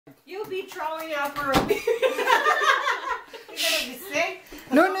You'll be throwing up or you're gonna be sick.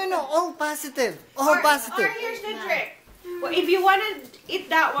 No. All positive. All positive. Or here's the trick. Well, if you want to eat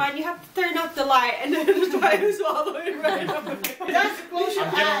that one, you have to turn off the light and then try to swallow it right away. Just close your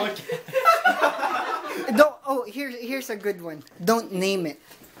eyes. Don't. Oh, here's a good one. Don't name it.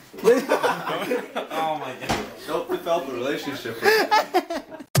 Oh my god. Don't develop a relationship with it.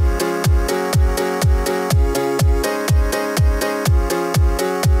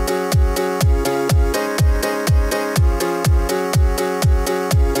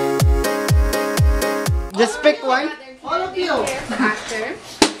 Just pick one. All of you. Actor.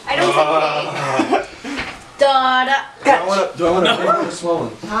 I don't say Do I want a big or a small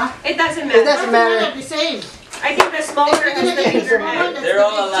one? Huh? It doesn't matter. It doesn't matter. The same. I think the smaller has the bigger head. They're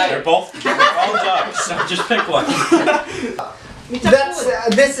all alike. They're all ducks. Just pick one.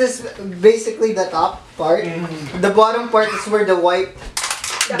 This is basically the top part. The bottom part is where the white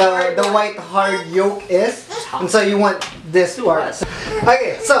hard yolk is, and so you want this part.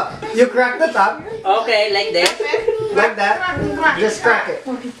 Okay, so you crack the top. Okay, like that. Like that. Just crack it.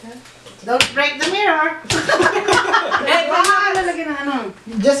 Don't break the mirror.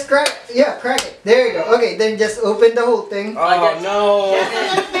 Just crack. Yeah, crack it. There you go. Okay, then just open the whole thing. Oh no.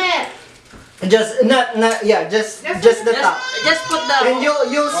 Just just the top. Just put the. And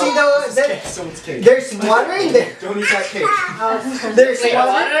you'll see Someone's cake. there's water in there. Don't eat that cake. There's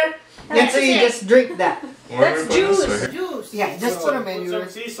water. And so you just drink that. That's juice. Juice. Yeah, just put them in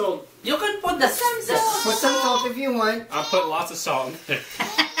yours. Sea salt. You can put the. Put some salt if you want. I'll put lots of salt in there.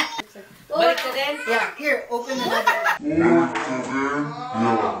 Balik ka din. Yeah, here, open another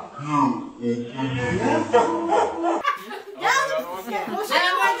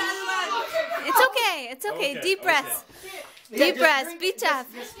It's okay. It's okay. Deep breaths. Deep breaths. Be tough.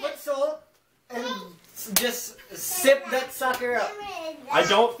 Just put salt and just sip that sucker up. I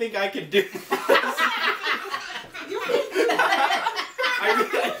don't think I can do this.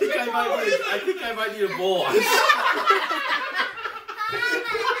 I think I might need a bowl.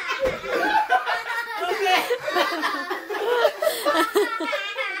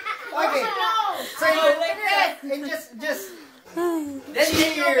 Okay. So and just Then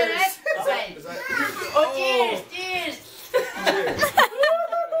cheers. Okay. Oh, cheers, cheers.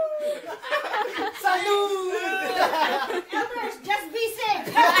 Salud! Elders, just be safe.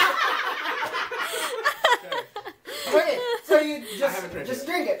 Okay, so you just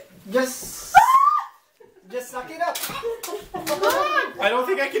drink it. Just suck it up. I don't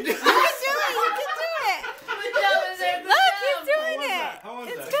think I can do You can do it. You can do it. Look, he's doing it.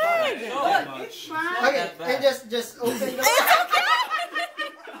 It's good. Okay, and just open the. It's okay.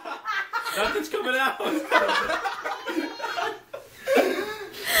 Nothing's coming out.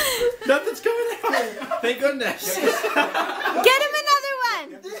 Nothing's coming out. Thank goodness. Get him another one.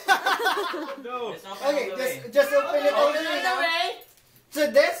 No. Okay, just open it all the way now. So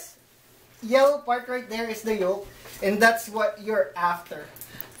this yellow part right there is the yolk, and that's what you're after.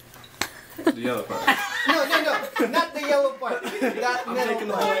 The yellow part. No, not the yellow part. That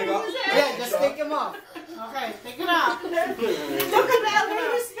middle part. Yeah, just take him off. Okay, take it off. Look at the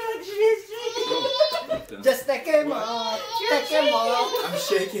elders. Just take him off. Take him off. I'm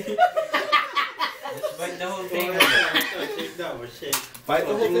shaking. Bite the whole thing. Bite the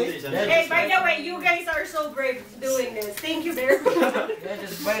whole thing? Hey, by the way, you guys are so brave doing this. Thank you very much. Yeah,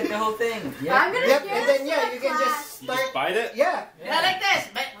 just bite the whole thing. I'm gonna Yep, and then yeah, you can just You start. just bite it? Yeah. Yeah, like this.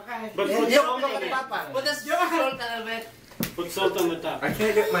 Okay. But Yeah, put yep, salt on it. Put the salt a little bit. Put salt on the top. I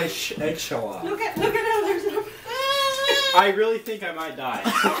can't get my eggshell off. Look at elders. I really think I might die.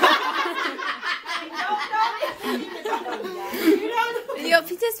 Yo,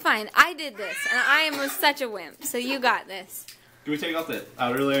 Peter's fine. I did this, and I am such a wimp. So you got this. Do we take off the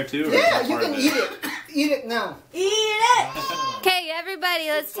outer layer too? Or Yeah, is that you part can of eat it. Eat it now. Eat it. Okay, everybody,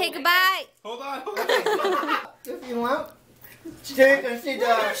 let's take a bite. Hold on. If you want. Take and see the.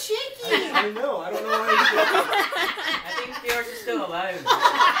 You're shaky. I know. I don't know why I think yours is still alive.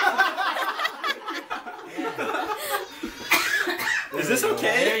 Is this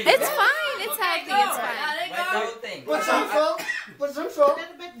okay? It's fine. It's healthy. It's fine. Bite the whole thing. Put some salt. Put some salt.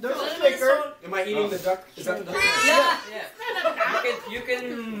 There's a shaker. Am I eating the duck? Is that the duck? Yeah. You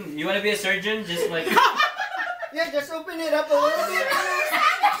can. You want to be a surgeon? Just like. Yeah, just open it up a little bit.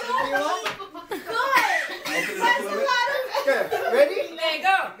 If you want. Okay, ready? There you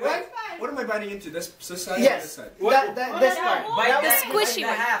go. Right? What am I biting into? This side or this Yes. side? This part. Bite The squishy the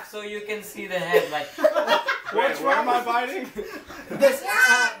one. half so you can see the head. Like. Wait, where am I biting? This.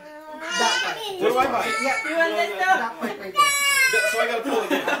 That part. What do I bite? Yeah. You want this though? That part right there. So I gotta pull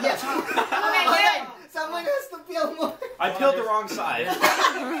again. Yes. Okay, Someone has to peel more. I peeled the wrong side.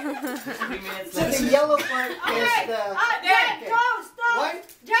 3 minutes So left. the yellow part is Okay. the. Jen, Okay. toast, toast. One,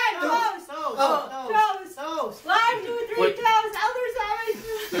 Jen, two. toast. Toast. Toast. 1, 2, 3, toast. Elder Savage.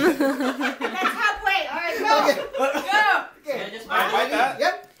 That's halfway. All right, go. Okay. Go. Okay. Yeah, just Alright, bite that.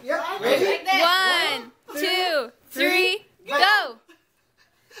 Yep. Yep. Ready? Like this. 1, 2, 3, go!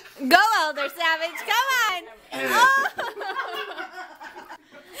 Go, Elder Savage, come on! Oh.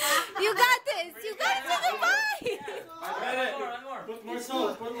 You got this! You got to the bite! One more. Put more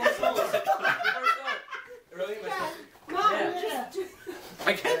salt. Put more salt. Really? Mom, Yeah. just.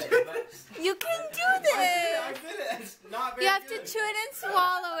 I can't do this. You can do I this! did it. It's not very You have to good. chew it and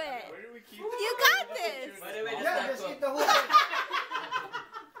swallow it. Where do we keep You got this! By the way, Yeah, that's just not eat the whole thing.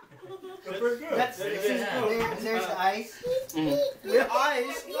 Very good. That's Very see, good. there's the ice. Your eyes.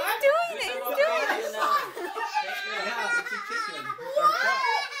 He's doing it! He's doing it! Yeah, it's a chicken.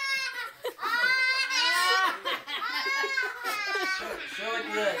 Show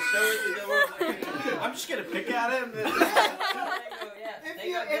it to the world. I'm just gonna pick at him.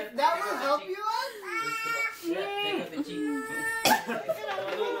 If that will help you out. Yeah, take out the cheek.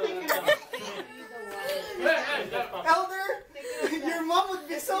 Elder, your mom would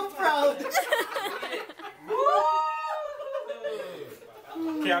be so proud.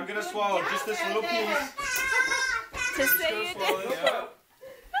 Okay, I'm gonna swallow just this little piece. Just say you did. Swallow it. Yeah.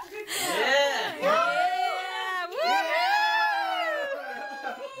 Yeah!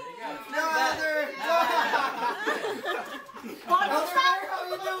 No, Elder. Elder, how are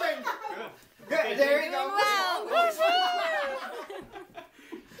you doing? Good. There you Doing go. well!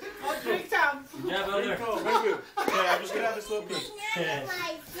 I'll drink some. Good job, Elder. Very good. Okay, I'm just gonna have this little piece. Oh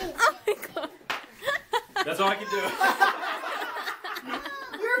my god! That's all I can do.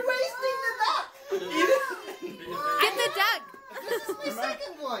 You're wasting the duck. Get the duck! This is my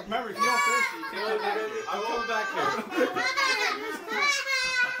second one. Remember, if you don't finish it, you can't do it. I'm coming back here.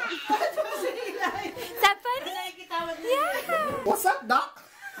 Is that funny? Yeah! What's up, Doc?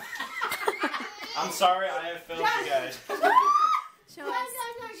 I'm sorry I have failed you guys. Show us.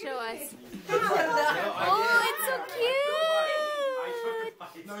 Show us. No, I Oh, didn't. it's so I took cute! a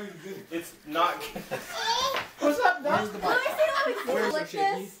bite. No, you didn't. It's not good. What's up, Doc? Where's the bite? Where's the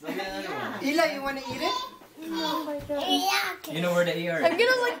shaky? Let me another one. Eli, you want to eat it? You know where the ER I'm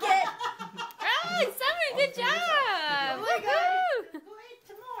gonna look at. Oh, Summer, good job! Woohoo!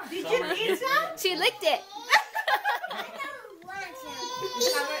 Did you eat some? She licked it.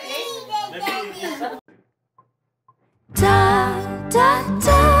 Maybe Da da da.